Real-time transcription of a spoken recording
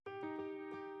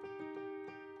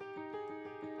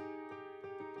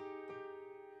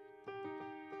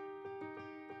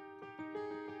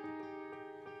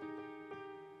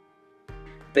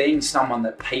being someone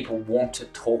that people want to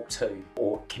talk to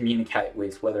or communicate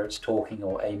with, whether it's talking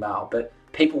or email, but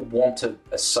people want to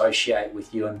associate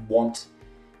with you and want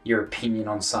your opinion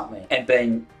on something. And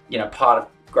being, part of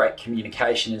great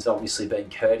communication is obviously being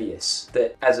courteous.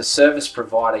 That as a service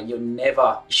provider, you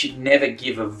should never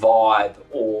give a vibe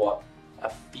or a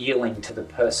feeling to the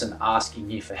person asking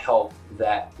you for help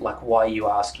that, like, why are you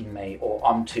asking me? Or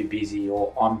I'm too busy,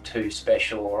 or I'm too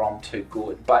special, or I'm too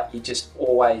good. But you're just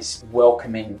always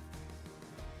welcoming.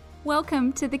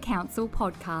 Welcome to the Counsel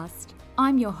Podcast.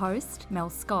 I'm your host,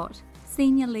 Mel Scott,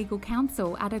 Senior Legal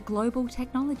Counsel at a global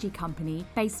technology company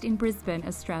based in Brisbane,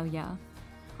 Australia.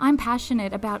 I'm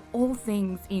passionate about all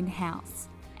things in-house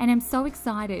and am so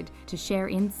excited to share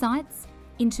insights,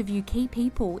 interview key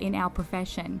people in our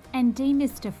profession, and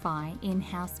demystify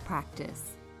in-house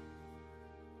practice.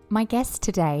 My guest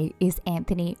today is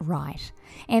Anthony Wright.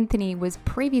 Anthony was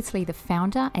previously the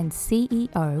founder and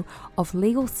CEO of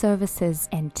legal services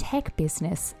and tech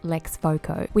business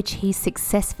LexVoco, which he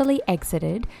successfully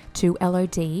exited to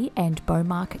LOD and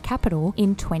Bowmark Capital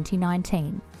in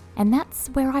 2019. And that's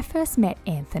where I first met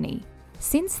Anthony.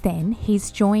 Since then,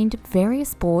 he's joined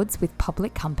various boards with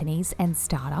public companies and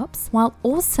startups, while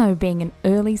also being an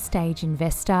early stage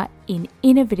investor in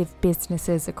innovative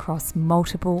businesses across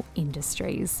multiple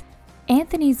industries.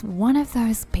 Anthony's one of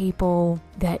those people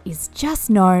that is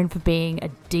just known for being a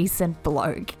decent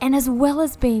bloke, and as well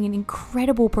as being an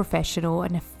incredible professional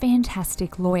and a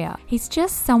fantastic lawyer, he's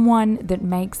just someone that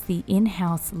makes the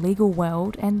in-house legal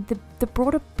world and the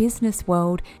broader business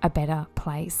world a better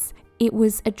place. It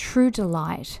was a true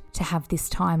delight to have this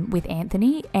time with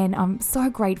Anthony, and I'm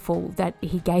so grateful that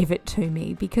he gave it to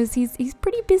me because he's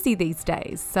pretty busy these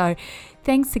days. So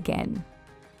thanks again.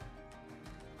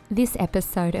 This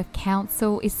episode of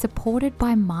Counsel is supported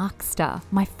by Markster,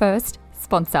 my first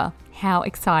sponsor. How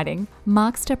exciting!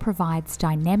 Markster provides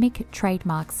dynamic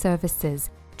trademark services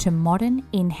to modern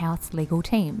in-house legal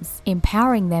teams,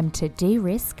 empowering them to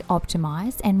de-risk,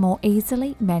 optimize, and more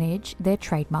easily manage their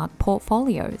trademark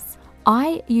portfolios.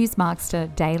 I use Markster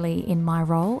daily in my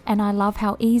role, and I love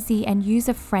how easy and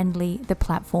user-friendly the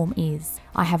platform is.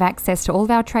 I have access to all of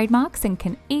our trademarks and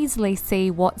can easily see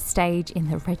what stage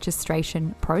in the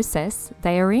registration process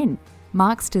they are in.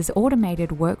 Markster's automated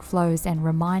workflows and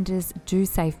reminders do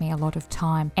save me a lot of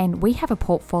time, and we have a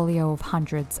portfolio of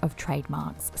hundreds of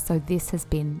trademarks, so this has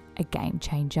been a game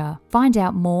changer. Find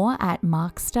out more at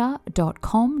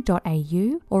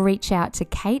markster.com.au or reach out to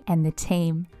Kate and the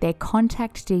team. Their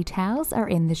contact details are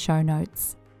in the show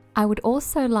notes. I would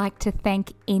also like to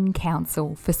thank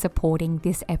InCounsel for supporting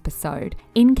this episode.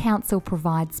 InCounsel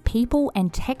provides people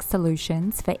and tech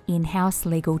solutions for in-house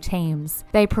legal teams.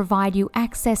 They provide you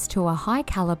access to a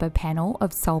high-caliber panel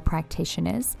of sole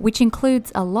practitioners, which includes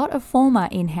a lot of former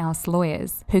in-house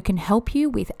lawyers who can help you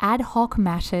with ad hoc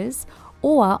matters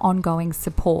or ongoing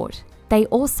support. They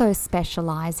also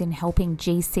specialize in helping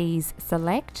GCs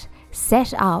select,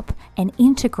 set up, and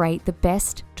integrate the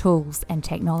best tools and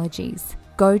technologies.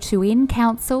 Go to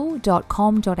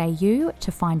incounsel.com.au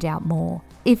to find out more.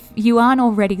 If you aren't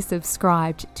already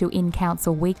subscribed to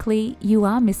InCounsel Weekly, you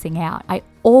are missing out. I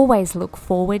always look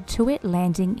forward to it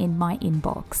landing in my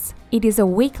inbox. It is a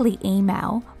weekly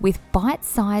email with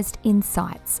bite-sized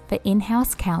insights for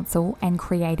in-house counsel and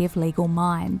creative legal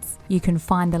minds. You can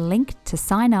find the link to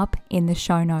sign up in the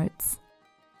show notes.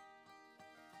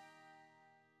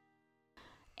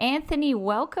 Anthony,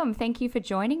 welcome. Thank you for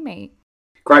joining me.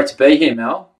 Great to be here,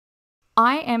 Mel.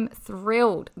 I am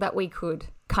thrilled that we could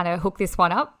kind of hook this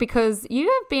one up because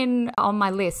you have been on my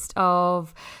list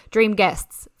of dream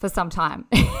guests for some time,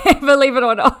 believe it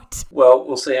or not. Well,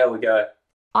 we'll see how we go.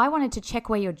 I wanted to check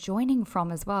where you're joining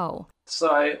from as well.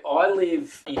 So I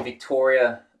live in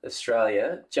Victoria,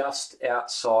 Australia, just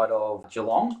outside of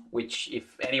Geelong, which,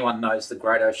 if anyone knows the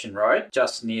Great Ocean Road,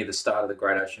 just near the start of the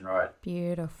Great Ocean Road.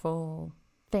 Beautiful.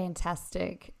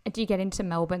 Fantastic. Do you get into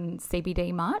Melbourne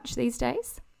CBD much these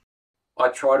days? I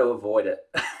try to avoid it.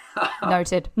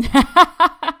 Noted.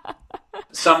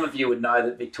 Some of you would know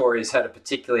that Victoria's had a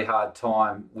particularly hard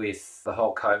time with the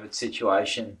whole COVID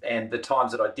situation. And the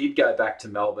times that I did go back to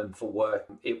Melbourne for work,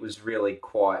 it was really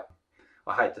quite,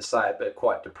 I hate to say it, but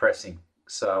quite depressing.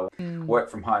 So work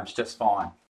from home's just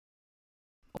fine.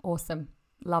 Awesome.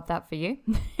 Love that for you.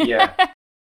 Yeah.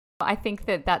 I think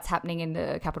that that's happening in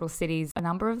the capital cities, a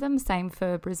number of them. Same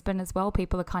for Brisbane as well.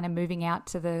 People are kind of moving out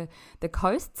to the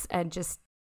coasts and just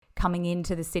coming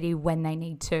into the city when they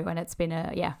need to. And it's been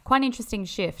quite an interesting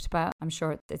shift, but I'm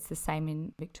sure it's the same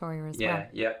in Victoria as well.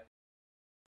 Yeah.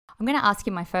 I'm going to ask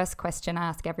you my first question. I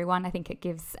ask everyone. I think it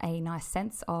gives a nice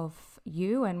sense of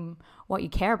you and what you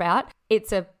care about.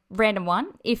 It's a random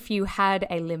one. If you had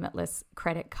a limitless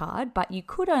credit card, but you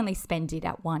could only spend it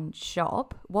at one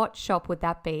shop, what shop would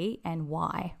that be and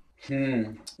why?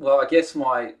 Well, I guess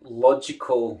my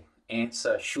logical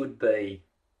answer should be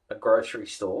a grocery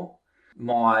store.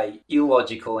 My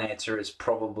illogical answer is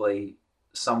probably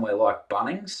somewhere like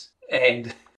Bunnings.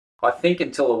 And I think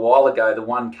until a while ago, the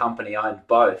one company owned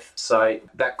both. So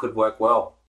that could work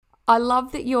well. I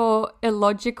love that your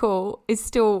illogical is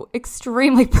still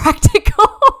extremely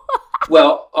practical.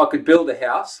 Well, I could build a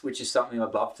house, which is something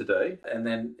I'd love to do. And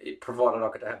then provided I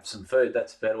could have some food,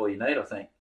 that's about all you need, I think.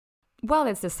 Well,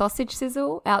 there's the sausage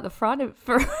sizzle out the front.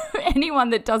 For anyone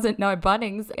that doesn't know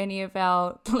Bunnings, any of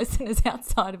our listeners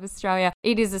outside of Australia,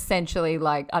 it is essentially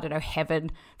like, I don't know,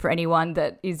 heaven for anyone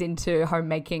that is into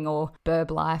homemaking or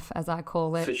burb life, as I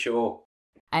call it. For sure.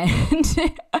 And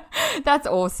that's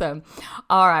awesome.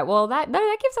 All right. Well, that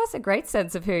gives us a great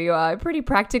sense of who you are. A pretty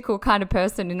practical kind of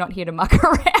person and not here to muck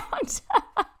around.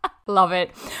 Love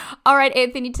it. All right,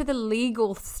 Anthony, to the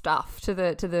legal stuff, to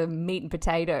the meat and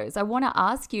potatoes. I want to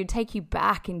ask you, take you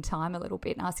back in time a little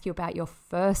bit and ask you about your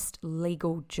first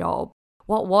legal job.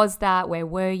 What was that? Where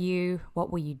were you?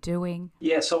 What were you doing?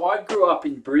 Yeah, so I grew up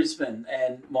in Brisbane,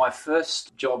 and my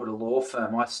first job at a law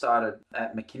firm, I started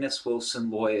at McInnes Wilson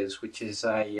Lawyers, which is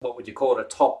a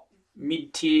top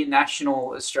mid-tier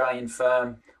national Australian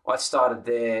firm. I started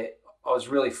there. I was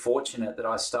really fortunate that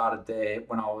I started there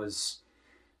when I was,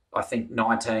 I think,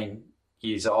 19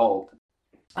 years old.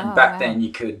 And back then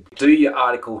you could do your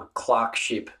article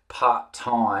clerkship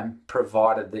part-time,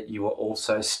 provided that you were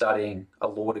also studying a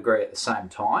law degree at the same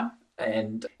time.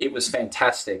 And it was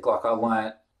fantastic. Like, I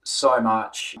learnt so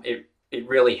much. It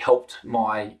really helped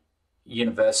my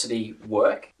university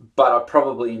work, but I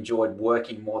probably enjoyed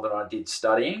working more than I did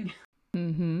studying.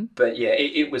 Mm-hmm. But yeah,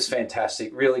 it was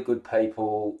fantastic. Really good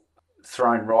people,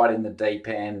 thrown right in the deep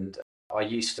end. I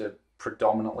used to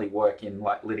predominantly work in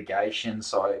like litigation,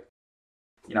 so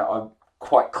I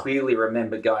quite clearly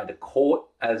remember going to court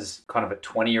as kind of a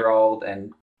 20-year-old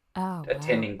and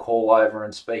attending call over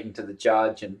and speaking to the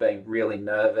judge and being really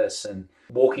nervous and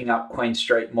walking up Queen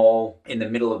Street Mall in the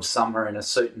middle of summer in a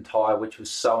suit and tie, which was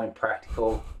so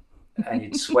impractical, and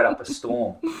you'd sweat up a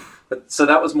storm. So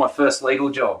that was my first legal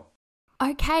job.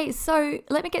 Okay, so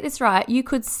let me get this right. You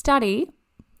could study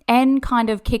and kind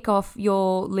of kick off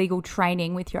your legal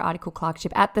training with your article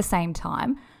clerkship at the same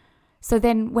time. So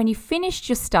then when you finished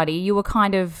your study, you were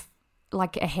kind of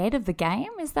like ahead of the game?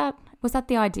 Was that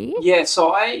the idea? Yeah,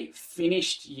 so I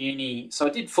finished uni. So I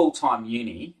did full-time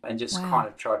uni and just kind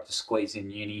of tried to squeeze in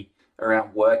uni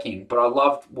around working. But I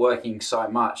loved working so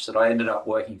much that I ended up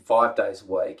working 5 days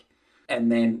a week.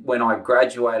 And then when I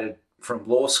graduated from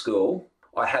law school,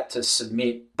 I had to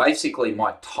submit basically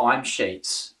my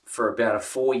timesheets for about a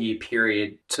 4-year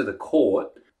period to the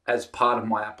court as part of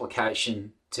my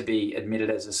application to be admitted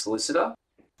as a solicitor.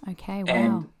 Okay, wow.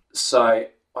 And so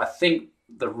I think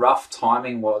the rough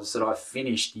timing was that I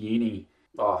finished uni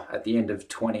at the end of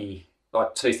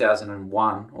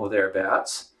 2001 or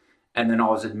thereabouts, and then I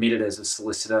was admitted as a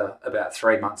solicitor about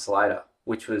 3 months later,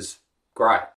 which was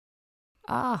great.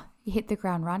 You hit the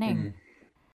ground running. Mm.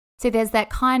 So there's that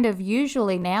kind of,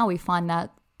 usually now we find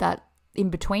that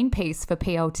in-between piece for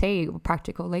PLT,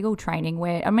 practical legal training,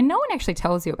 where, I mean, no one actually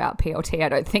tells you about PLT, I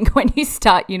don't think, when you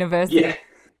start university. Yeah.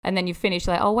 And then you finish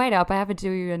like, oh, wait up, I have to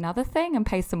do another thing and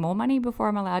pay some more money before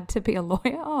I'm allowed to be a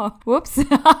lawyer. Oh, whoops.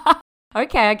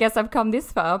 Okay, I guess I've come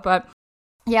this far. But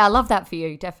yeah, I love that for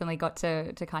you. Definitely got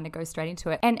to kind of go straight into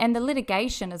it. And the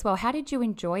litigation as well. How did you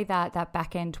enjoy that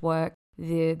back-end work,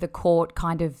 the court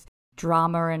kind of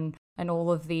drama and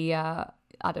all of the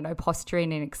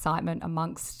posturing and excitement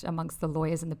amongst the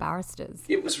lawyers and the barristers?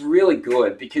 It was really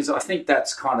good because I think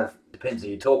that's kind of, depends who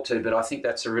you talk to, but I think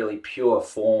that's a really pure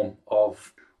form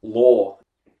of law.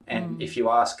 And if you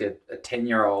ask a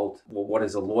 10-year-old, well, what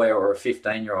is a lawyer, or a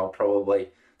 15-year-old probably,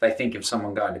 they think of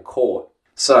someone going to court.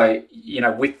 So,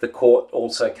 with the court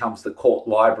also comes the court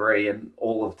library and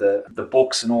all of the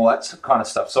books and all that kind of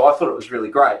stuff. So I thought it was really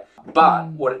great. But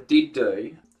what it did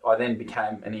do, I then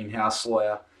became an in-house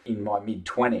lawyer in my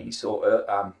mid-20s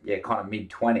kind of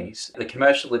mid-20s. The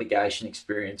commercial litigation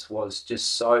experience was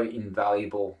just so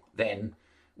invaluable then,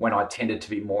 when I tended to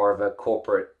be more of a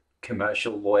corporate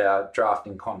commercial lawyer,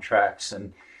 drafting contracts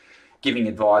and giving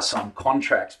advice on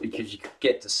contracts, because you could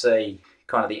get to see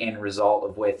kind of the end result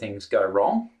of where things go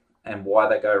wrong and why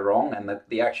they go wrong, and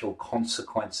the actual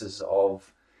consequences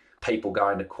of people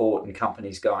going to court and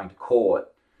companies going to court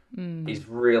is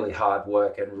really hard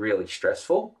work and really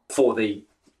stressful for the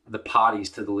parties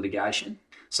to the litigation.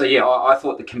 So yeah, I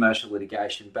thought the commercial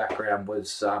litigation background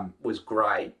was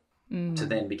great. to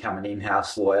then become an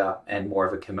in-house lawyer and more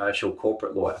of a commercial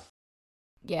corporate lawyer.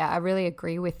 Yeah, I really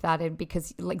agree with that. And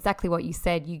because exactly what you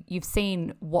said, you've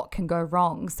seen what can go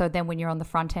wrong. So then when you're on the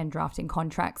front end drafting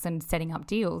contracts and setting up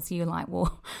deals, you're like,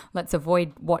 well, let's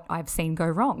avoid what I've seen go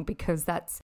wrong, because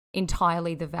that's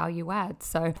entirely the value add.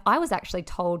 So I was actually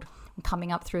told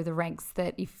coming up through the ranks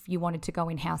that if you wanted to go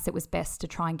in-house, it was best to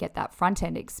try and get that front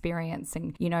end experience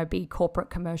and, be corporate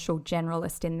commercial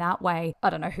generalist in that way.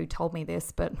 I don't know who told me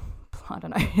this, but I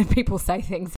don't know, people say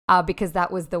things because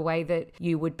that was the way that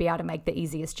you would be able to make the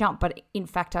easiest jump. But in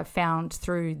fact, I've found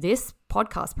through this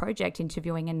podcast project,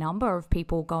 interviewing a number of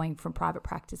people going from private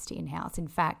practice to in-house, in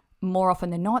fact, more often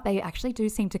than not, they actually do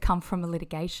seem to come from a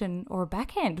litigation or a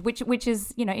back end, which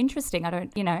is, interesting. I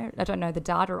don't know the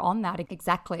data on that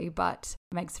exactly, but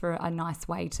it makes for a nice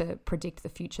way to predict the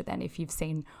future then if you've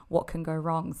seen what can go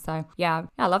wrong. So yeah,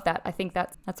 I love that. I think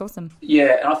that's awesome.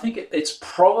 Yeah, and I think it's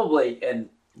probably, and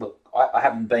look, I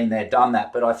haven't been there, done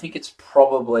that, but I think it's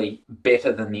probably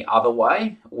better than the other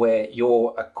way, where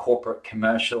you're a corporate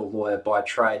commercial lawyer by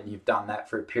trade and you've done that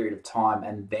for a period of time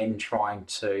and then trying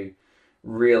to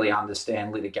really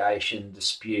understand litigation,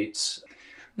 disputes,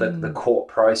 the court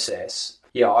process.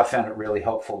 Yeah, I found it really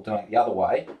helpful doing it the other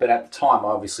way. But at the time, I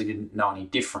obviously didn't know any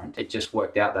different. It just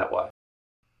worked out that way.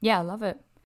 Yeah, I love it.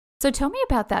 So tell me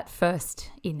about that first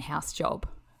in-house job.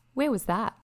 Where was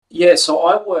that? Yeah, so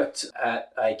I worked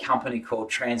at a company called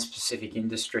Trans-Pacific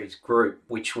Industries Group,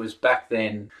 which was back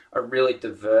then a really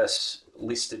diverse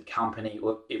listed company.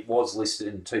 It was listed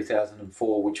in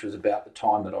 2004, which was about the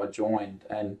time that I joined.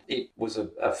 And it was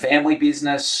a family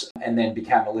business and then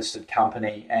became a listed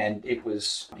company. And it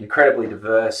was incredibly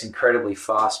diverse, incredibly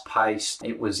fast-paced.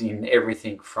 It was in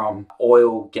everything from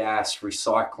oil, gas,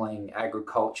 recycling,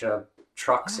 agriculture,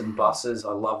 trucks and buses.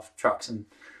 I love trucks and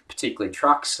particularly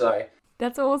trucks. So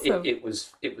that's awesome. It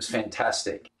was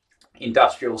fantastic.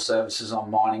 Industrial services on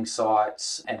mining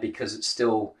sites, and because it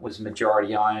still was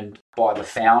majority owned by the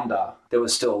founder, there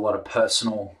was still a lot of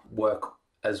personal work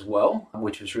as well,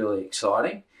 which was really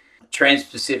exciting.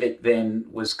 Trans-Pacific then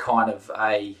was kind of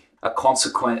a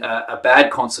bad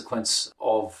consequence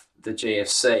of the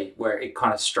GFC, where it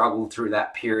kind of struggled through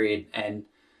that period. And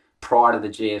prior to the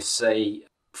GFC,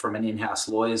 from an in-house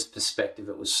lawyer's perspective,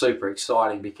 it was super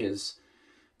exciting because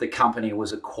the company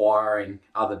was acquiring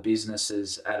other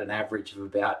businesses at an average of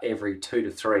about every 2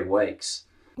 to 3 weeks.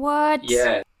 What?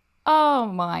 Yeah. Oh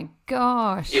my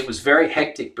gosh. It was very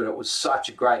hectic, but it was such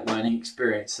a great learning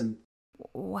experience. And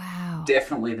wow.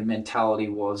 Definitely the mentality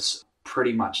was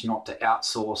pretty much not to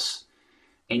outsource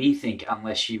anything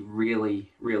unless you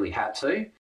really, really had to.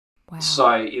 Wow.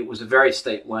 So it was a very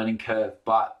steep learning curve,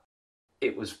 but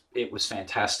it was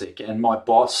fantastic. And my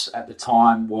boss at the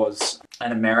time was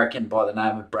an American by the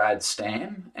name of Brad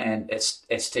Stam, and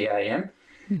STAM.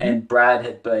 Mm-hmm. And Brad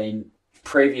had been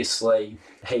previously,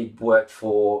 he'd worked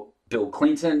for Bill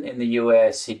Clinton in the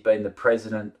US. He'd been the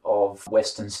president of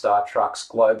Western Star Trucks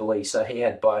globally. So he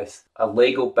had both a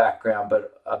legal background,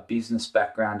 but a business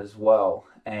background as well.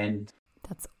 And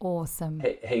that's awesome.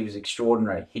 He was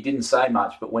extraordinary. He didn't say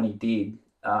much, but when he did,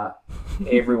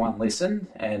 everyone listened.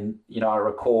 And I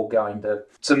recall going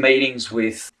to meetings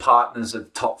with partners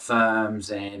of top firms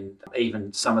and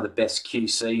even some of the best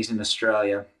QCs in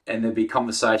Australia, and there'd be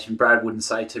conversation. Brad wouldn't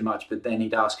say too much, but then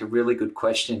he'd ask a really good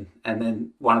question, and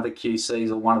then one of the QCs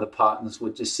or one of the partners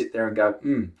would just sit there and go,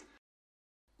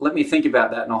 let me think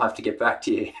about that and I'll have to get back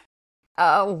to you.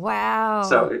 Oh wow.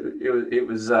 So it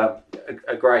was a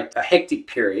hectic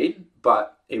period,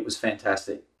 but it was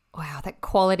fantastic. Wow, that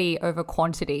quality over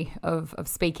quantity of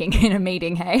speaking in a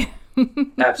meeting, hey?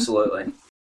 Absolutely.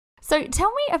 So tell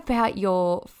me about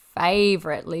your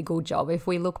favourite legal job. If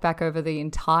we look back over the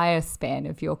entire span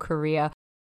of your career,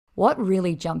 what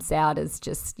really jumps out as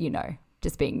just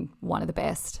being one of the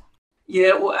best?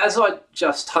 Yeah, well, as I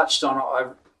just touched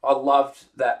on, I loved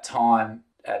that time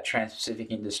at Trans-Pacific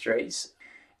Industries.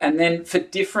 And then for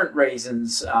different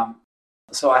reasons,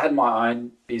 so I had my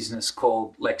own business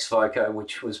called Lex Foco,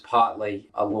 which was partly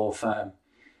a law firm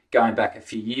going back a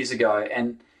few years ago.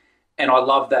 And I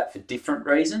loved that for different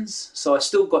reasons. So I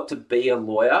still got to be a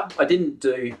lawyer. I didn't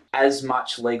do as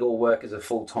much legal work as a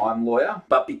full-time lawyer,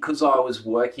 but because I was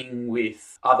working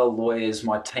with other lawyers,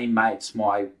 my teammates,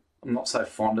 I'm not so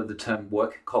fond of the term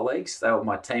work colleagues, they were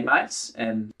my teammates,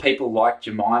 and people like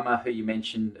Jemima, who you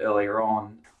mentioned earlier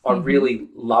on, I really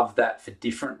love that for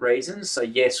different reasons. So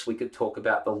yes, we could talk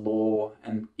about the law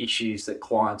and issues that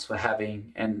clients were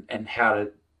having and how to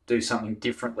do something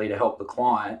differently to help the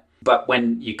client. But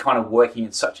when you're kind of working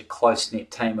in such a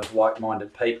close-knit team of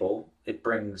like-minded people, it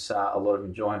brings a lot of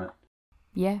enjoyment.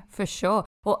 Yeah, for sure.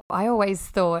 Well, I always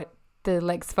thought the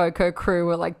Lex Foco crew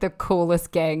were like the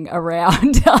coolest gang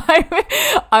around.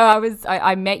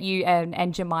 I met you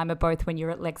and Jemima both when you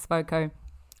were at Lex Foco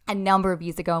a number of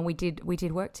years ago, and we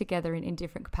did work together in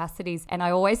different capacities. And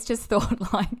I always just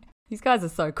thought, like, these guys are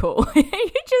so cool.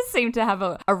 You just seem to have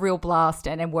a real blast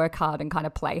and work hard and kind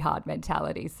of play hard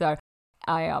mentality. So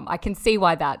I can see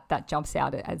why that jumps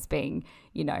out as being,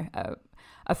 you know,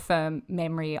 a firm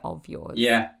memory of yours.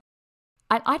 Yeah.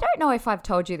 I don't know if I've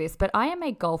told you this, but I am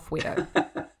a golf widow.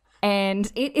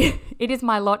 And it is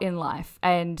my lot in life.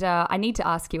 And I need to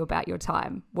ask you about your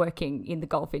time working in the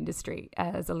golf industry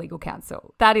as a legal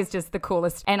counsel. That is just the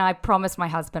coolest. And I promised my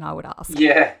husband I would ask.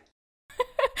 Yeah.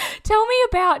 Tell me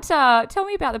about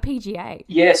the PGA.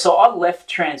 Yeah, so I left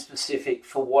Trans-Pacific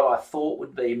for what I thought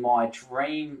would be my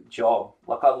dream job.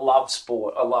 Like, I love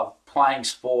sport. I love playing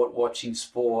sport, watching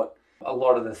sport. A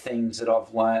lot of the things that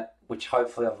I've learnt, which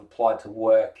hopefully I've applied to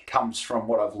work, comes from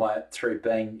what I've learnt through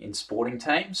being in sporting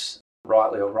teams,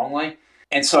 rightly or wrongly.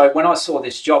 And so when I saw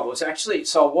this job, it was actually,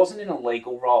 so I wasn't in a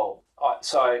legal role.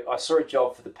 So I saw a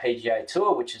job for the PGA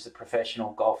Tour, which is the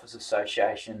Professional Golfers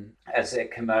Association, as their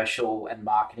commercial and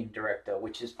marketing director,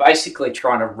 which is basically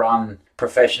trying to run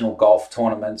professional golf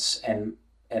tournaments and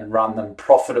run them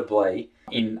profitably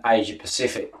in Asia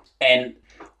Pacific. And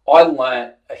I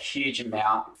learnt a huge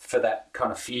amount for that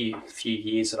kind of few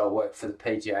years that I worked for the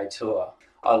PGA Tour.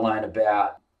 I learned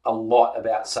a lot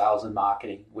about sales and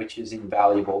marketing, which is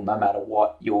invaluable no matter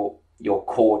what your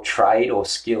core trade or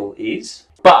skill is.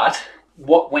 But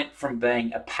what went from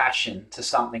being a passion to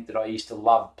something that I used to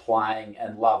love playing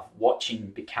and love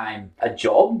watching became a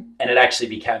job, and it actually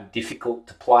became difficult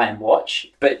to play and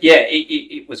watch. But yeah,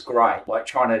 it was great, like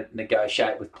trying to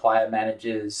negotiate with player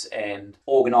managers and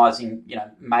organising, you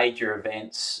know, major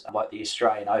events like the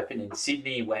Australian Open in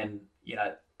Sydney when, you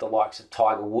know, the likes of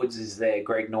Tiger Woods is there,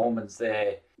 Greg Norman's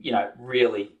there, you know,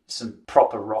 really some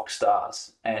proper rock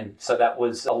stars. And so that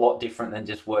was a lot different than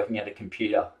just working at a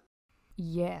computer.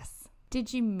 Yes.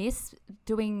 Did you miss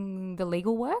doing the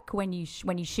legal work when you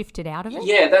shifted out of it?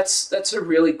 Yeah, that's a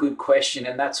really good question,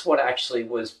 and that's what actually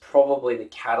was probably the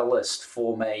catalyst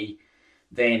for me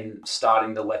then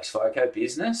starting the Lex Foco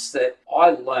business. That I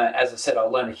learned, as I said, I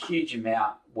learned a huge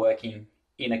amount working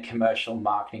in a commercial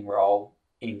marketing role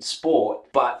in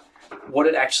sport, but what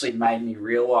it actually made me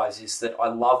realise is that I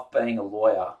love being a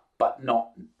lawyer, but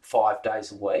not 5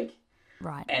 days a week.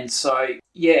 Right. And so,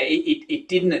 yeah, it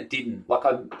didn't. Like,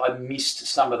 I missed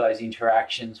some of those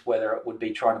interactions, whether it would be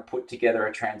trying to put together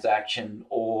a transaction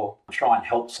or try and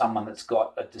help someone that's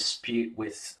got a dispute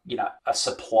with, you know, a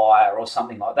supplier or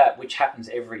something like that, which happens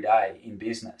every day in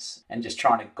business, and just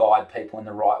trying to guide people in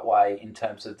the right way in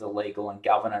terms of the legal and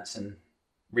governance and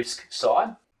risk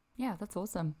side. Yeah, that's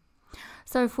awesome.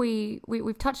 So if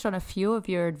we've touched on a few of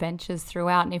your adventures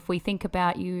throughout, and if we think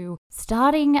about you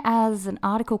starting as an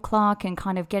article clerk and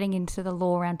kind of getting into the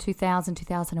law around 2000,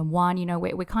 2001, you know,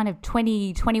 we're kind of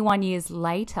 21 years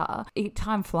later.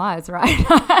 Time flies, right?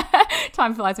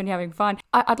 Time flies when you're having fun.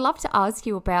 I'd love to ask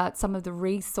you about some of the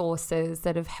resources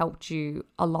that have helped you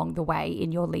along the way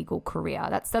in your legal career.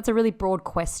 That's a really broad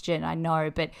question, I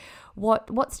know, but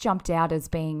what's jumped out as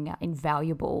being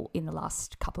invaluable in the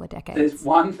last couple of decades? There's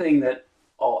one thing that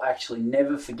I'll actually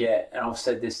never forget, and I've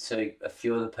said this to a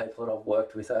few of the people that I've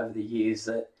worked with over the years,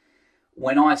 that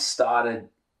when I started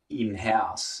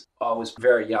in-house, I was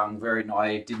very young, very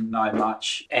naive, didn't know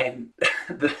much, and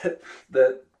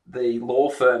the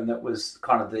law firm that was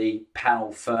kind of the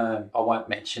panel firm, I won't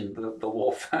mention the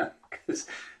law firm because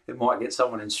it might get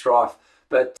someone in strife,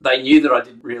 but they knew that I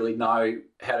didn't really know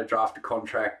how to draft a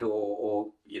contract or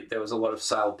there was a lot of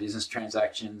sale business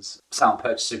transactions, sale and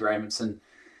purchase agreements, and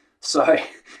so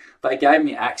they gave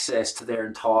me access to their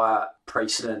entire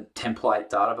precedent template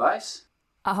database.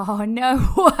 Oh,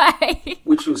 no way.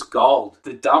 Which was gold.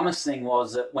 The dumbest thing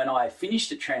was that when I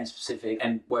finished at Trans-Pacific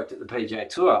and worked at the PGA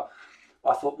Tour,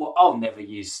 I thought, well, I'll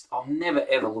never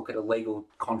ever look at a legal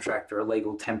contract or a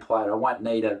legal template. I won't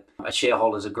need a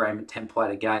shareholders agreement template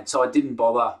again. So I didn't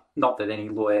bother, not that any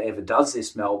lawyer ever does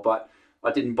this, Mel, but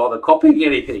I didn't bother copying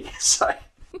anything. So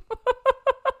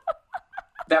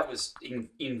that was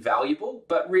invaluable.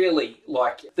 But really,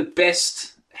 like, the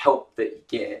best help that you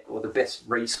get, or the best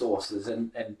resources,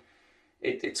 and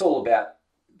it's all about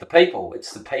the people.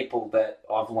 It's the people that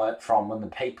I've learnt from, and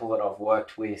the people that I've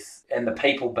worked with, and the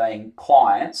people being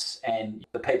clients and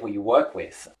the people you work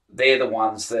with. They're the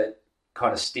ones that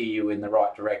kind of steer you in the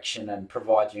right direction and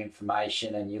provide you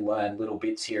information, and you learn little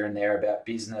bits here and there about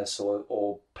business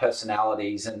or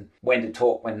personalities and when to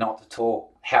talk, when not to talk.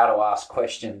 how to ask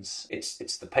questions. It's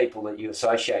the people that you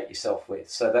associate yourself with.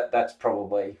 So that's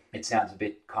probably, it sounds a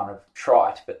bit kind of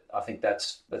trite, but I think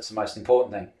that's the most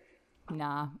important thing.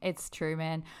 Nah, it's true,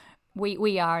 man.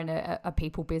 We are in a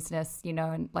people business, you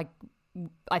know, and like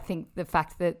I think the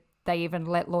fact that they even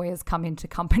let lawyers come into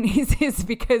companies is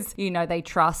because, you know, they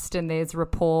trust and there's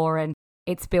rapport and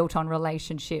it's built on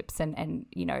relationships and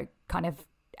you know, kind of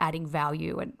adding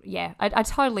value. And yeah, I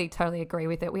totally agree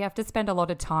with it. We have to spend a lot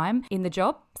of time in the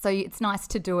job. So it's nice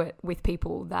to do it with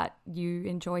people that you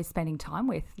enjoy spending time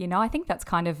with. You know, I think that's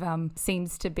kind of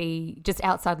seems to be just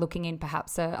outside looking in,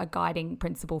 perhaps a guiding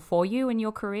principle for you in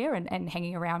your career and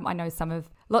hanging around. I know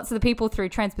lots of the people through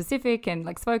Trans-Pacific and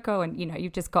like Svoko, and, you know,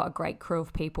 you've just got a great crew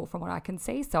of people from what I can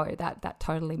see. So that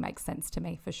totally makes sense to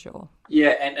me for sure.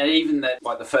 Yeah. And even that,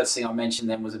 like the first thing I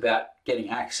mentioned then was about getting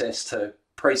access to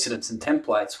precedents and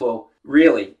templates. Well,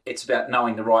 really, it's about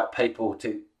knowing the right people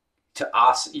to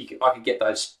ask. I could get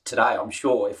those today, I'm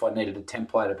sure, if I needed a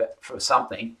template for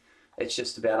something. It's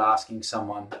just about asking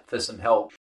someone for some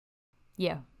help.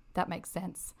 Yeah, that makes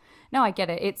sense. No, I get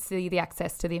it. It's the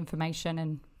access to the information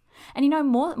and you know,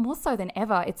 more so than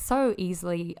ever, it's so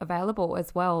easily available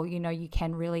as well. You know, you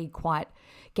can really quite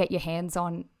get your hands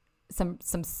on some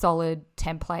solid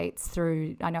templates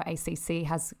through, I know ACC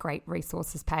has a great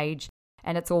resources page.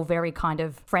 And it's all very kind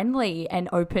of friendly and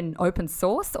open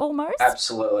source almost.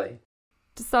 Absolutely.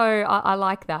 So I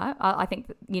like that. I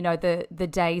think, you know, the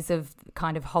days of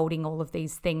kind of holding all of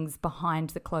these things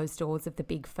behind the closed doors of the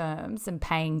big firms and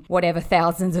paying whatever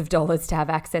thousands of dollars to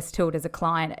have access to it as a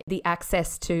client, the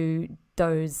access to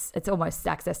those, it's almost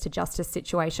access to justice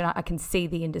situation. I can see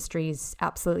the industry is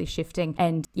absolutely shifting.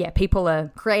 And yeah, people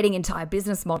are creating entire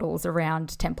business models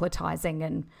around templatizing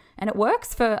and it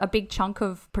works for a big chunk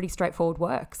of pretty straightforward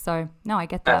work. So no, I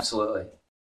get that. Absolutely.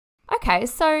 Okay,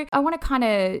 so I want to kind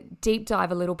of deep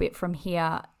dive a little bit from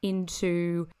here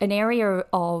into an area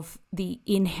of the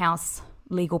in-house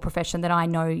legal profession that I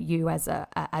know you as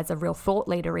a real thought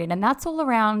leader in, and that's all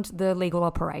around the legal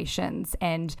operations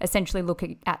and essentially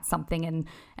looking at something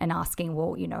and asking,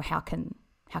 well, you know, how can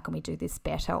we do this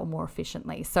better or more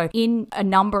efficiently? So in a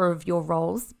number of your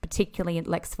roles, particularly at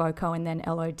Lex Svoko and then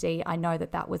LOD, I know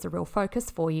that was a real focus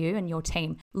for you and your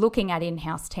team, looking at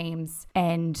in-house teams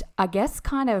and I guess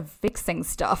kind of fixing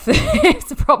stuff.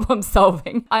 It's problem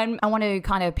solving. I want to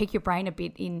kind of pick your brain a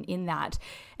bit in that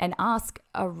and ask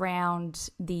around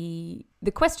the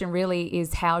question really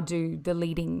is, how do the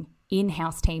leading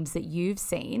in-house teams that you've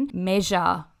seen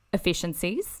measure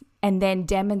efficiencies and then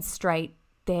demonstrate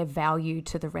their value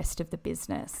to the rest of the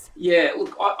business? Yeah,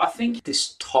 look, I think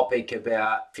this topic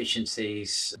about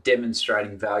efficiencies,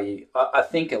 demonstrating value, I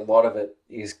think a lot of it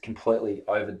is completely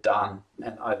overdone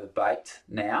and overbaked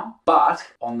now. But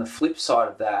on the flip side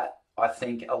of that, I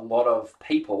think a lot of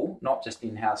people, not just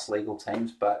in-house legal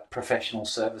teams, but professional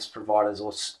service providers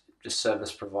or just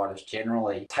service providers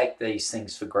generally, take these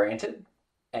things for granted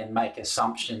and make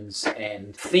assumptions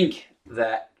and think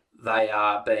that they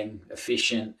are being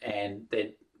efficient and they're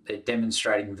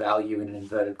demonstrating value in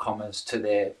inverted commas to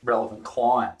their relevant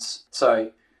clients.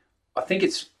 So I think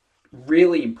it's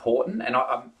really important, and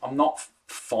I'm not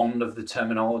fond of the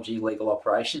terminology legal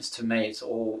operations. To me, it's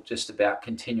all just about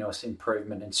continuous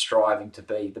improvement and striving to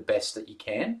be the best that you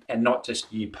can, and not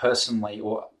just you personally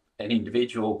or an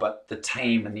individual, but the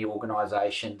team and the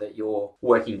organisation that you're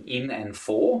working in and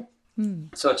for.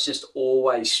 So it's just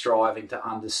always striving to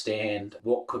understand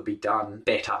what could be done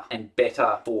better, and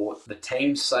better for the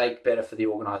team's sake, better for the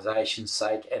organisation's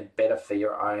sake, and better for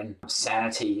your own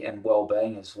sanity and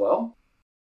well-being as well.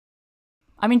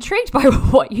 I'm intrigued by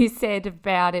what you said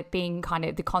about it being kind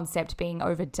of the concept being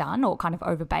overdone or kind of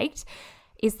overbaked.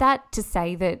 Is that to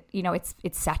say that, you know, it's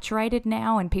saturated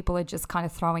now and people are just kind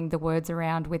of throwing the words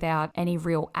around without any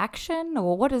real action,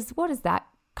 or what is that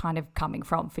kind of coming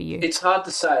from for you? It's hard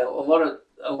to say. A lot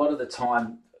of the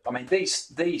time, I mean,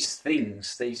 these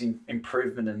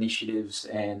improvement initiatives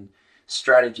and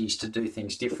strategies to do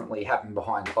things differently happen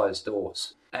behind closed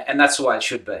doors, and that's the way it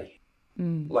should be.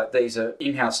 Like, these are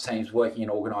in-house teams working in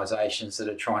organisations that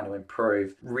are trying to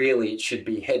improve. Really, it should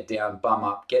be head down, bum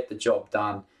up, get the job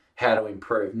done, how to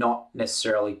improve, not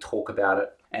necessarily talk about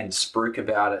it and spruik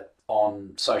about it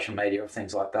on social media or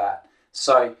things like that.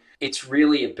 So it's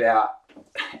really about,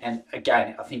 and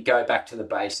again, I think go back to the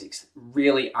basics,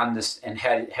 really understand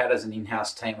how does an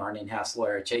in-house team or an in-house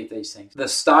lawyer achieve these things. The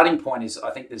starting point is, I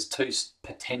think there's two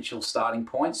potential starting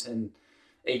points, and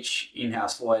each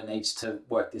in-house lawyer needs to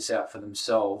work this out for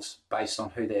themselves based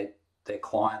on who their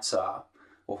clients are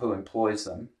or who employs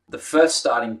them. The first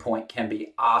starting point can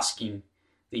be asking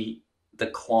the the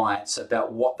clients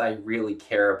about what they really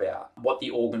care about, what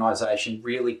the organization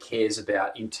really cares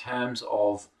about in terms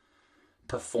of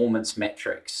performance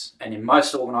metrics. And in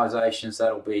most organizations,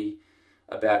 that'll be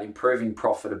about improving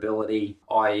profitability,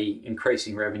 i.e.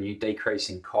 increasing revenue,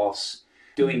 decreasing costs,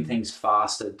 doing things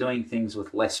faster, doing things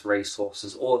with less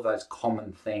resources, all of those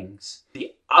common things.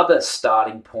 The other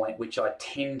starting point, which I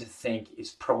tend to think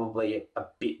is probably a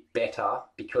bit better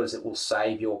because it will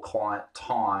save your client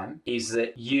time, is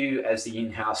that you as the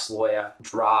in-house lawyer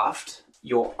draft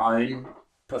your own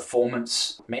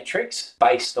performance metrics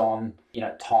based on,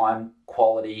 time,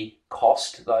 quality,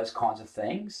 cost, those kinds of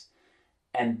things,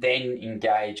 and then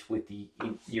engage with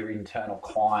your internal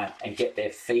client and get their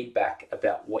feedback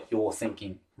about what you're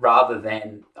thinking, rather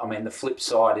than, the flip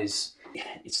side is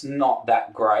it's not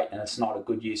that great and it's not a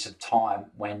good use of time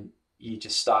when you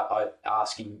just start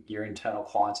asking your internal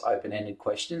clients open-ended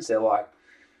questions. They're like,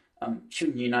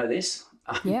 shouldn't you know this?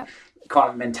 Yeah. Kind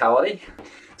of mentality.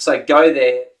 So go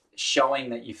there showing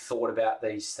that you've thought about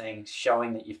these things,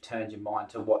 showing that you've turned your mind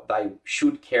to what they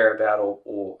should care about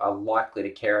or are likely to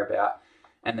care about,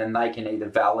 and then they can either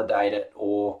validate it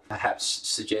or perhaps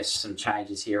suggest some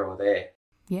changes here or there.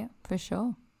 Yeah, for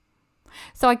sure.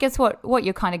 So I guess what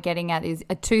you're kind of getting at is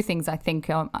two things I think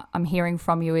I'm hearing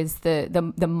from you is the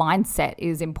mindset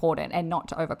is important and not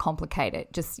to overcomplicate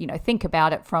it. Just, think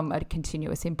about it from a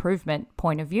continuous improvement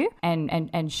point of view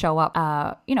and show up,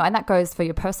 and that goes for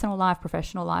your personal life,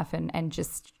 professional life, and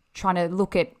just trying to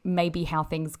look at maybe how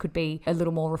things could be a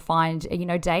little more refined,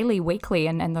 daily, weekly,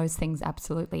 and those things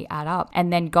absolutely add up.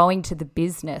 And then going to the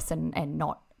business and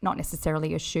not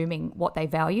necessarily assuming what they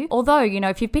value. Although,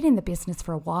 if you've been in the business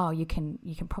for a while, you can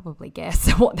probably guess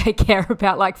what they care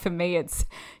about. Like for me,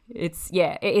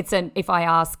 if I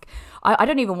ask, I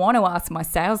don't even want to ask my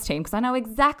sales team because I know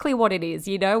exactly what it is.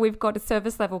 We've got a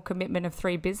service level commitment of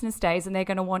 3 business days and they're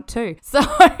going to want 2. So,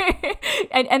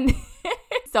 and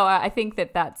so I think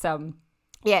that's,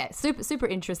 super, super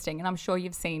interesting. And I'm sure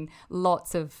you've seen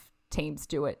lots of teams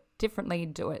do it differently,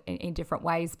 do it in different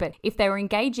ways. But if they were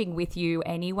engaging with you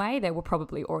anyway, they were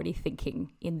probably already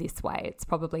thinking in this way. It's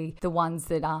probably the ones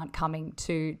that aren't coming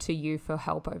to you for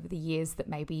help over the years that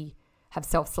maybe have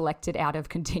self-selected out of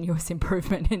continuous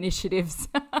improvement initiatives.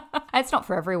 It's not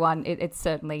for everyone. It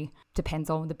certainly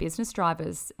depends on the business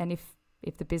drivers. And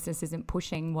if the business isn't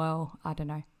pushing, well, I don't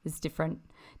know. There's different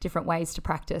ways to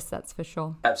practice, that's for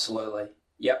sure. Absolutely.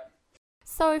 Yep.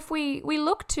 So if we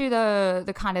look to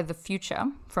the kind of the future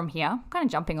from here, I'm kind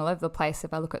of jumping all over the place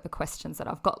if I look at the questions that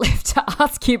I've got left to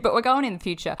ask you, but we're going in the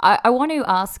future. I want to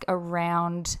ask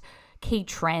around key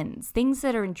trends, things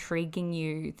that are intriguing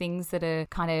you, things that are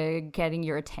kind of getting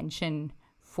your attention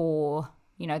for,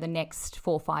 the next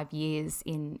 4 or 5 years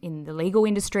in the legal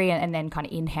industry and then kind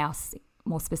of in-house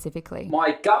more specifically.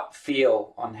 My gut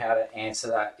feel on how to answer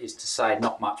that is to say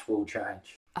not much will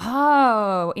change.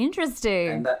 Oh, interesting.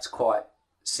 And that's quite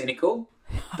cynical,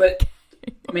 but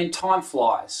time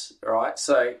flies, right?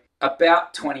 So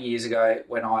about 20 years ago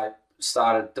when I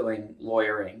started doing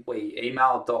lawyering, we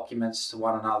emailed documents to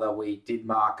one another, we did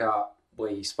markup,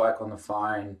 we spoke on the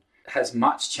phone. Has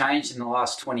much changed in the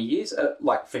last 20 years?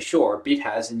 For sure, a bit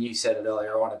has, and you said it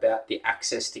earlier on about the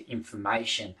access to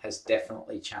information has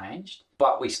definitely changed,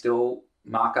 but we still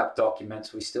mark up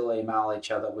documents, we still email each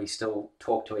other, we still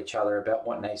talk to each other about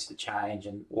what needs to change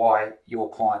and why your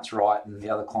client's right and the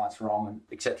other client's wrong, and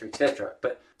et cetera, et cetera.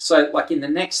 But so in the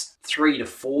next 3 to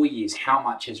 4 years, how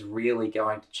much is really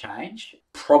going to change?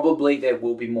 Probably there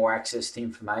will be more access to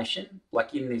information.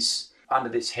 Under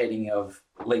this heading of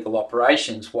legal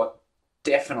operations, what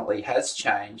definitely has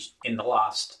changed in the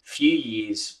last few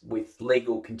years with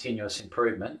legal continuous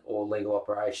improvement or legal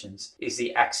operations is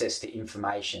the access to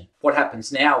information. What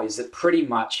happens now is that pretty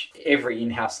much every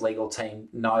in-house legal team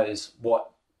knows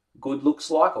what good looks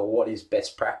like or what is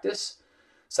best practice.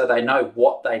 So they know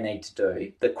what they need to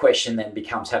do. The question then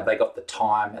becomes, have they got the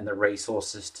time and the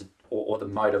resources or the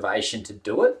motivation to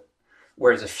do it?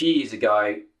 Whereas a few years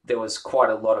ago, there was quite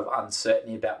a lot of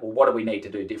uncertainty about, what do we need to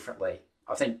do differently?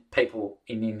 I think people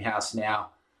in-house now,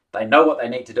 they know what they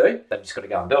need to do. They've just got to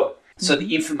go and do it. So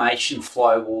the information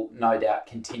flow will no doubt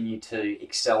continue to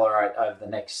accelerate over the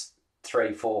next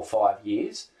 3, 4, 5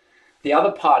 years. The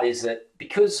other part is that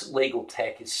because legal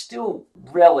tech is still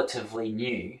relatively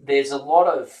new, there's a lot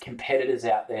of competitors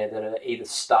out there that are either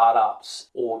startups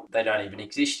or they don't even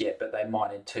exist yet, but they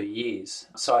might in 2 years.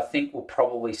 So I think we'll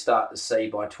probably start to see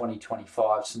by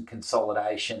 2025 some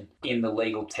consolidation in the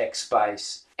legal tech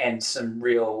space and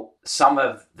some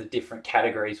of the different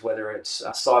categories, whether it's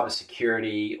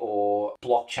cybersecurity or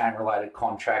blockchain related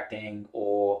contracting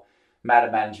or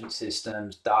matter management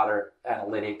systems, data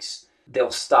analytics.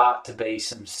 there'll start to be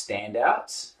some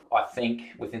standouts, I think,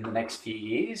 within the next few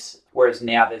years. Whereas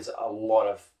now there's a lot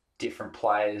of different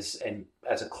players, and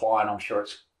as a client, I'm sure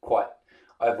it's quite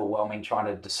overwhelming trying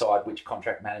to decide which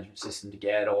contract management system to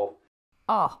get. Or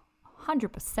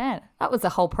 100%. That was a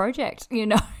whole project,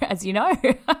 as you know.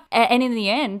 And in the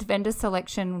end, vendor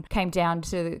selection came down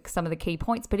to some of the key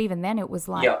points. But even then, it was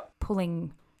like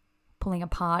pulling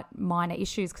apart minor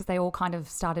issues because they all kind of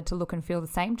started to look and feel the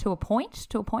same to a point.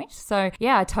 So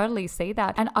yeah, I totally see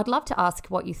that. And I'd love to ask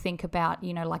what you think about,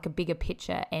 like a bigger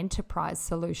picture enterprise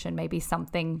solution, maybe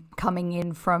something coming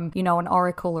in from, an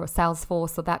Oracle or a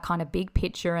Salesforce or that kind of big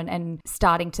picture and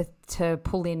starting to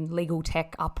pull in legal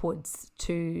tech upwards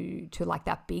to like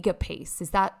that bigger piece. Is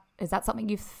that something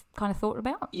you've kind of thought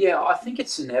about? Yeah, I think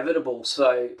it's inevitable.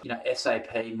 So,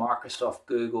 SAP, Microsoft,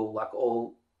 Google, like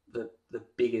all the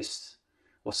biggest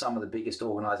or some of the biggest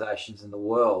organisations in the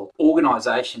world.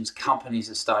 Companies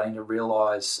are starting to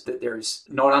realise that there is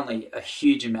not only a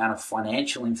huge amount of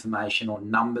financial information or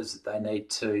numbers that they need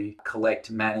to collect,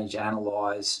 manage,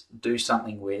 analyse, do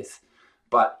something with,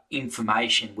 but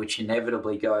information which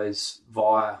inevitably goes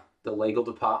via the legal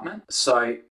department.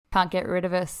 So can't get rid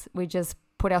of us. We just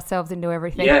put ourselves into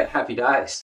everything. Yeah, happy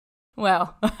days.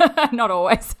 Well, not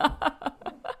always.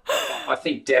 I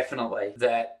think definitely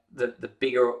that the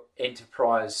bigger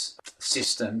enterprise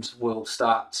systems will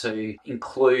start to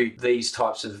include these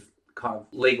types of kind of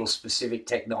legal specific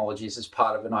technologies as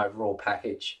part of an overall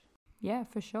package. Yeah,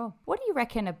 for sure. What do you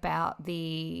reckon about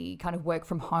the kind of work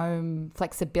from home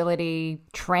flexibility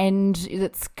trend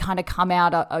that's kind of come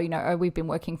out? We've been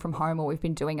working from home or we've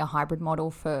been doing a hybrid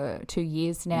model for 2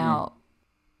 years now.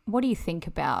 What do you think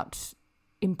about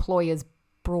employers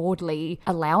broadly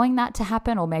allowing that to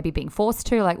happen or maybe being forced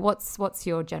to? Like what's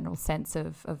your general sense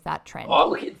of that trend?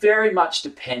 Look, it very much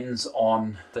depends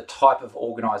on the type of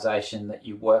organisation that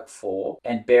you work for,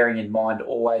 and bearing in mind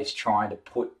always trying to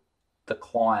put the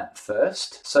client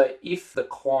first. So if the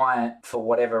client, for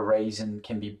whatever reason,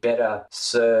 can be better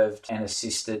served and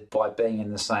assisted by being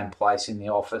in the same place in the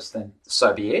office, then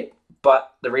so be it.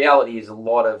 But the reality is a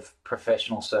lot of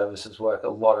professional services work, a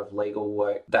lot of legal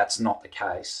work, that's not the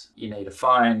case. You need a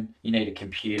phone, you need a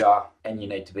computer, and you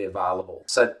need to be available.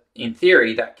 So in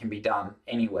theory, that can be done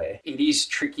anywhere. It is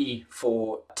tricky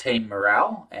for team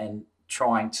morale and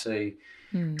trying to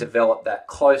develop that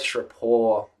close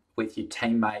rapport with your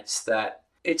teammates, that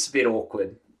it's a bit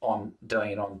awkward on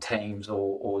doing it on Teams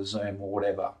or Zoom or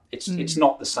whatever. It's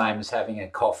not the same as having a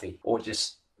coffee or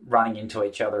just running into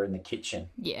each other in the kitchen.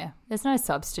 Yeah, there's no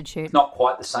substitute. It's not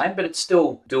quite the same, but it's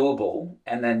still doable.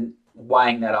 And then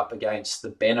weighing that up against the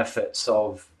benefits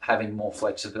of having more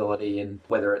flexibility, and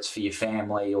whether it's for your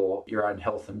family or your own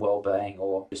health and well-being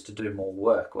or just to do more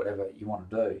work, whatever you want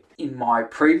to do. In my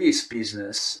previous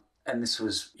business, and this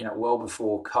was, well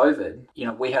before COVID,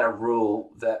 we had a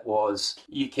rule that was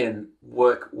you can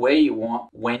work where you want,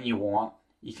 when you want,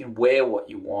 you can wear what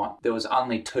you want. There was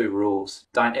only 2 rules.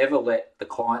 Don't ever let the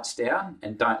clients down,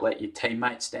 and don't let your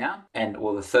teammates down. And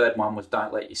the third one was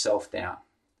don't let yourself down.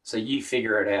 So you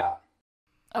figure it out.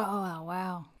 Oh,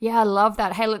 wow. Yeah, I love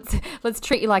that. Hey, let's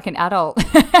treat you like an adult.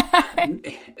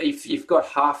 If you've got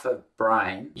half a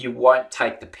brain, you won't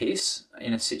take the piss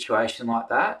in a situation like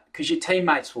that, because your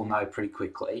teammates will know pretty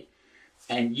quickly,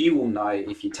 and you will know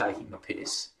if you're taking the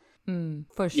piss.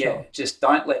 For sure. Yeah, just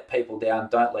don't let people down,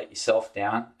 don't let yourself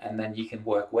down, and then you can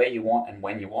work where you want and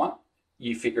when you want.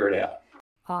 You figure it out.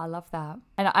 Oh, I love that.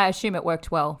 And I assume it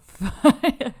worked well.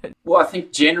 Well, I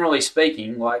think generally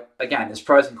speaking, again, there's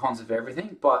pros and cons of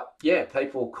everything, but yeah,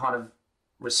 people kind of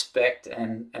respect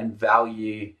and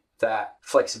value that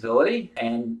flexibility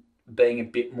and being a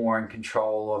bit more in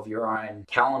control of your own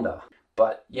calendar.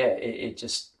 But yeah, it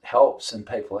just helps and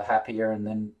people are happier, and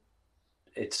then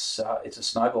it's a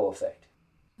snowball effect.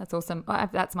 That's awesome.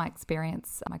 That's my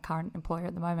experience, my current employer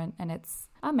at the moment, and it's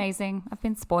amazing. I've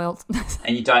been spoiled.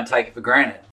 And you don't take it for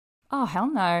granted? Oh,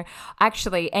 hell no.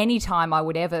 Actually, anytime I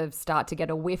would ever start to get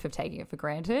a whiff of taking it for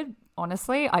granted,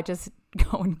 honestly, I just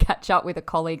go and catch up with a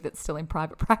colleague that's still in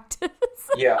private practice.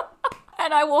 Yeah.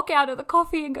 And I walk out of the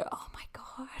coffee and go, oh my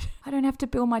God, I don't have to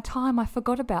bill my time. I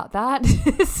forgot about that.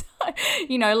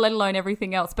 Let alone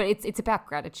everything else. But it's about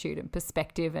gratitude and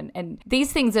perspective. And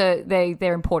these things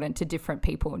they're important to different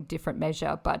people in different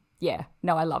measure. But yeah,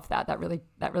 no, I love that. That really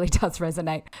does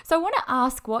resonate. So I want to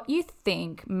ask what you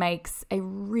think makes a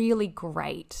really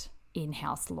great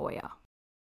in-house lawyer.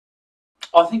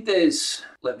 I think there's,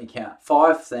 let me count,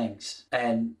 5 things.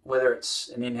 And whether it's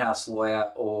an in-house lawyer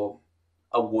or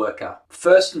a worker.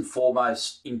 First and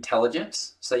foremost,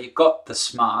 intelligence. So you've got the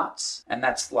smarts, and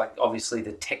that's like obviously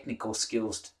the technical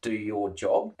skills to do your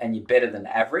job, and you're better than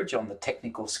average on the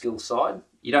technical skill side.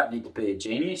 You don't need to be a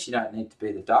genius. You don't need to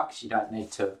be the Ducks. You don't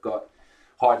need to have got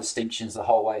high distinctions the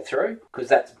whole way through, because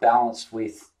that's balanced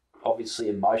with obviously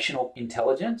emotional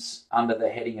intelligence under the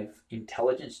heading of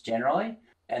intelligence generally.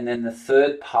 And then the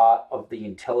third part of the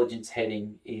intelligence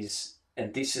heading is,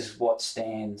 and this is what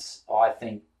stands, I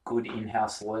think, good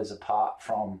in-house lawyers apart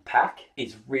from PAC,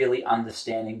 is really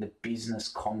understanding the business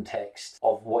context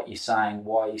of what you're saying,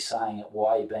 why you're saying it,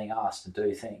 why you're being asked to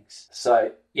do things.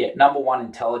 So yeah, number one,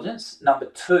 intelligence. Number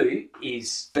two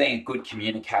is being a good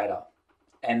communicator.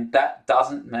 And that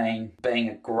doesn't mean being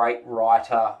a great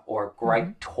writer or a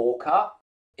great talker.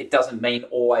 It doesn't mean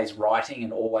always writing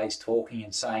and always talking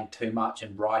and saying too much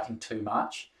and writing too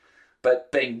much,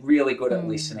 but being really good at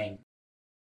listening.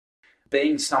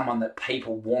 Being someone that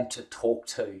people want to talk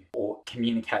to or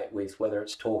communicate with, whether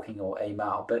it's talking or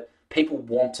email, but people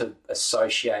want to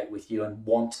associate with you and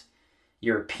want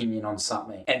your opinion on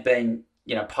something. And being,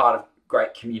 part of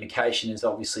great communication is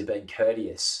obviously being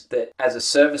courteous. That as a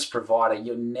service provider,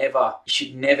 you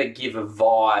should never give a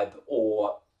vibe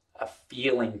or a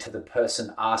feeling to the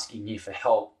person asking you for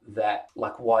help that,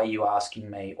 like, why are you asking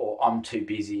me? Or I'm too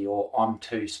busy, or I'm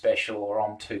too special, or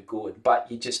I'm too good. But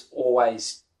you're just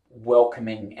always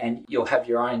welcoming, and you'll have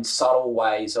your own subtle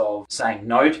ways of saying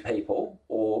no to people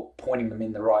or pointing them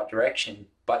in the right direction,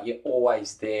 but you're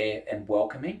always there and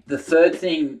welcoming. The third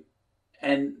thing,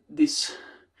 and this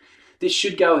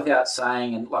should go without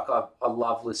saying, and like I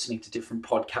love listening to different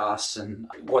podcasts, and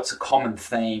what's a common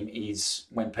theme is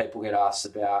when people get asked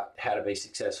about how to be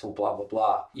successful, blah, blah,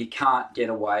 blah, you can't get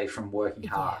away from working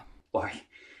hard. Like,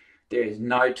 there is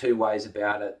no two ways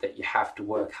about it that you have to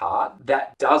work hard.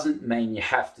 That doesn't mean you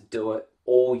have to do it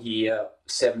all year,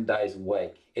 7 days a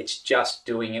week. It's just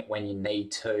doing it when you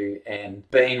need to and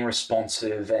being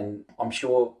responsive. And I'm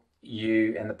sure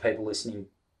you and the people listening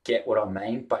get what I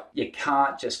mean, but you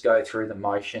can't just go through the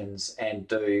motions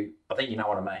and I think you know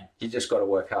what I mean. You just got to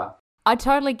work hard. I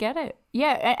totally get it.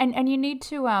 Yeah, and you need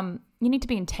to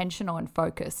be intentional and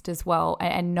focused as well,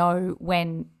 and know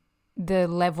when the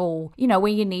level, where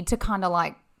you need to kind of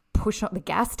like push the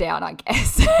gas down, I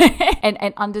guess, and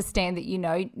understand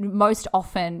that, most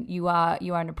often you are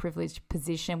in a privileged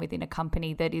position within a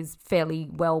company that is fairly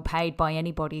well paid by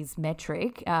anybody's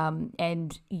metric,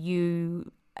 and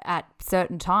you at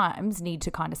certain times need to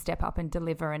kind of step up and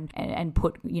deliver and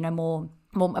put, more,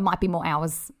 it might be more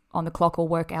hours on the clock or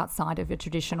work outside of a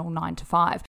traditional 9 to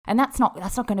 5. And that's not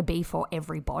going to be for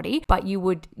everybody, but you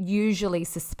would usually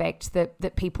suspect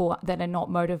that people that are not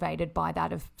motivated by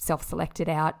that have self-selected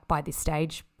out by this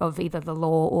stage of either the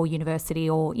law or university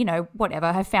or,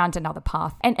 whatever, have found another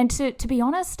path. And to be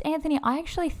honest, Anthony, I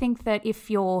actually think that if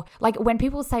you're, like, when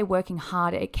people say working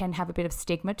hard, it can have a bit of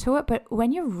stigma to it, but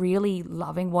when you're really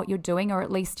loving what you're doing, or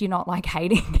at least you're not like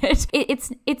hating it,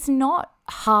 it's not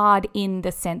hard in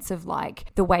the sense of like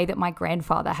the way that my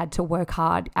grandfather had to work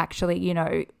hard,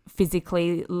 actually,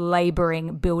 physically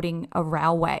laboring, building a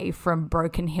railway from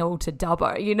Broken Hill to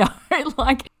Dubbo,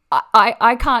 like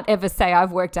I can't ever say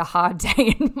I've worked a hard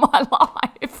day in my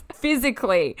life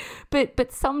physically,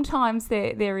 but sometimes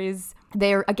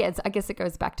there again, I guess it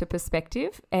goes back to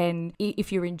perspective. And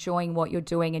if you're enjoying what you're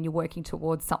doing and you're working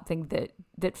towards something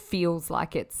that feels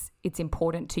like it's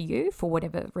important to you for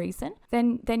whatever reason,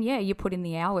 then yeah, you put in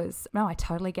the hours. No, I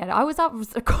totally get it. I was up,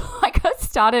 like, I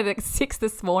started at 6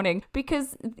 this morning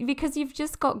because you've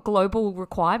just got global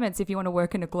requirements if you want to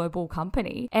work in a global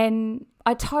company. And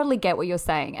I totally get what you're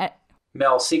saying.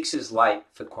 Mel, 6 is late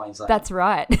for Queensland. That's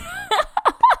right.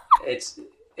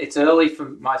 It's early for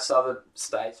most other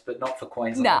states, but not for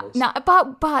Queensland. No,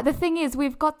 but the thing is,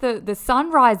 we've got the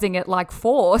sun rising at like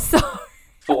 4, so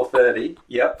 4:30.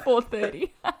 Yep. 4:30.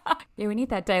 Yeah, we need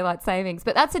that daylight savings,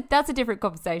 but that's a different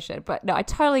conversation. But no, I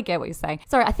totally get what you're saying.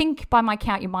 Sorry, I think by my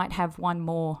count, you might have one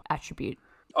more attribute.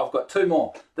 I've got 2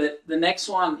 more. The next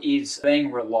one is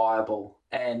being reliable,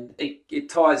 and it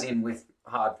ties in with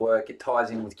hard work. It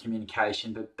ties in with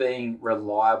communication, but being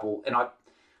reliable. And I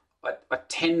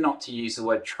tend not to use the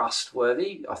word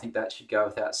trustworthy. I think that should go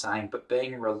without saying, but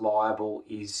being reliable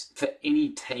is, for any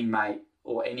teammate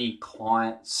or any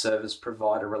client service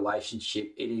provider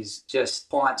relationship, it is just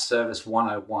client service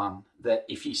 101, that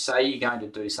if you say you're going to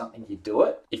do something, you do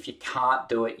it. If you can't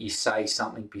do it, you say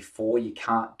something before you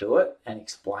can't do it and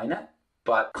explain it.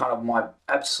 But kind of my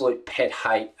absolute pet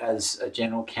hate as a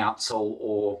general counsel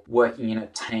or working in a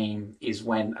team is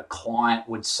when a client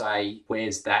would say,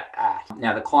 "Where's that at?"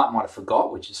 Now, the client might have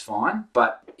forgot, which is fine,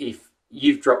 but if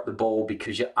you've dropped the ball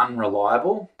because you're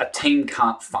unreliable, a team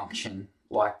can't function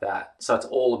like that. So it's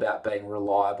all about being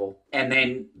reliable. And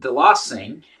then the last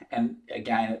thing, and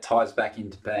again, it ties back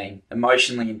into being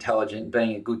emotionally intelligent,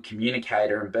 being a good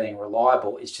communicator and being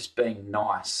reliable, is just being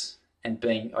nice. And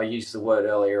being, I used the word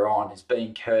earlier on, is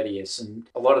being courteous. And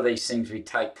a lot of these things we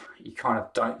take, you kind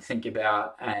of don't think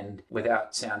about, and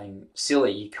without sounding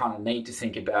silly, you kind of need to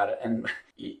think about it. And,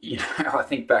 you know, I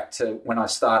think back to when I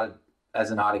started as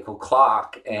an article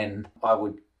clerk, and I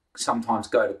would sometimes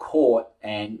go to court,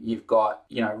 and you've got,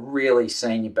 you know, really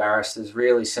senior barristers,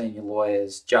 really senior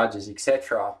lawyers, judges,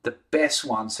 etc. The best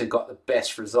ones who got the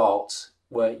best results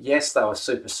were, yes, they were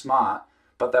super smart,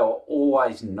 but they were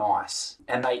always nice.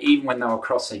 And they, even when they were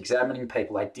cross-examining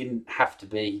people, they didn't have to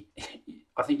be,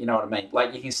 I think you know what I mean.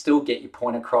 Like, you can still get your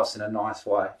point across in a nice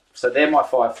way. So they're my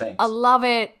 5 things. I love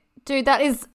it. Dude, that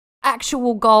is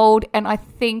actual gold. And I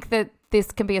think that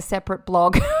this can be a separate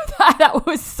blog. That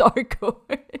was so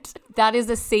good. That is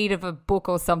a seed of a book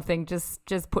or something, just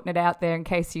putting it out there in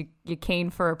case you're keen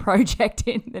for a project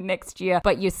in the next year.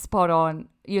 But you're spot on.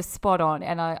 You're spot on.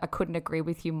 And I couldn't agree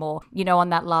with you more. You know, on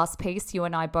that last piece, you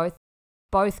and I both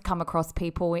come across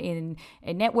people in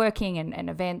networking and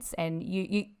events, and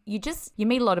you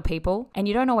meet a lot of people, and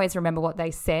you don't always remember what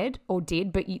they said or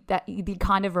did, but you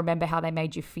kind of remember how they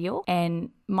made you feel.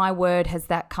 And my word, has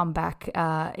that come back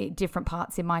at different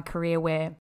parts in my career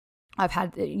where I've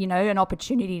had, you know, an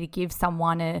opportunity to give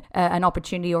someone an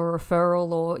opportunity or a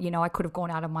referral, or, you know, I could have gone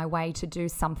out of my way to do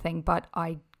something, but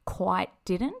I quite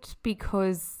didn't,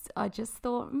 because I just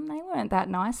thought they weren't that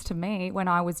nice to me when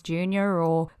I was junior,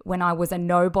 or when I was a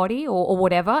nobody, or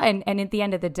whatever. And at the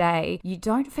end of the day, you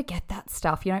don't forget that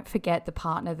stuff. You don't forget the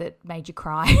partner that made you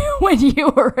cry when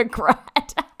you were a grad.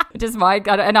 Just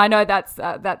and I know that's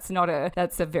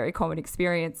a very common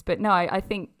experience, but no, I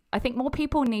think more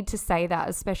people need to say that,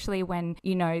 especially when,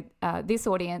 you know, this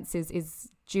audience is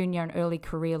junior and early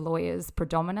career lawyers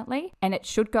predominantly, and it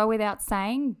should go without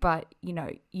saying, but, you know,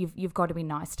 you've got to be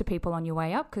nice to people on your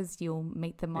way up, because you'll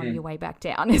meet them on your way back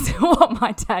down, is what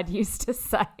my dad used to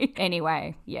say.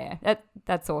 Anyway, yeah,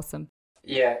 that's awesome.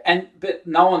 Yeah, but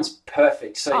no one's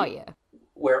perfect. So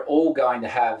we're all going to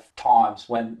have times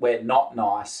when we're not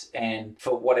nice, and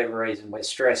for whatever reason, we're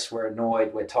stressed, we're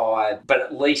annoyed, we're tired, but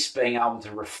at least being able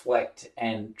to reflect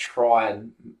and try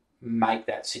and make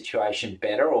that situation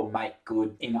better or make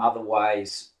good in other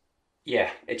ways. Yeah,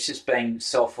 it's just being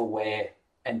self-aware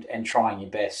and trying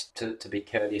your best to be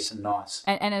courteous and nice.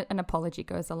 And an apology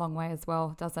goes a long way as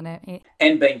well, doesn't it?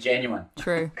 And being genuine.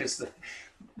 True. Because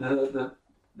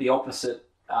the opposite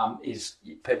is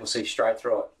people see straight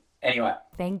through it. Anyway.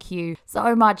 Thank you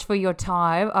so much for your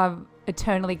time. I'm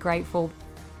eternally grateful.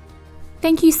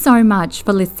 Thank you so much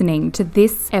for listening to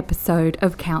this episode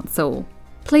of Counsel.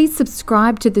 Please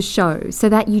subscribe to the show so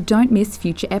that you don't miss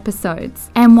future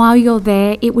episodes. And while you're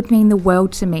there, it would mean the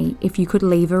world to me if you could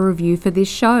leave a review for this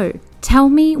show. Tell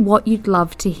me what you'd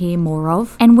love to hear more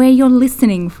of and where you're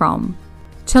listening from.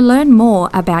 To learn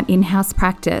more about in-house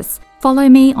practice, follow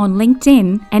me on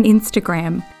LinkedIn and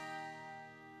Instagram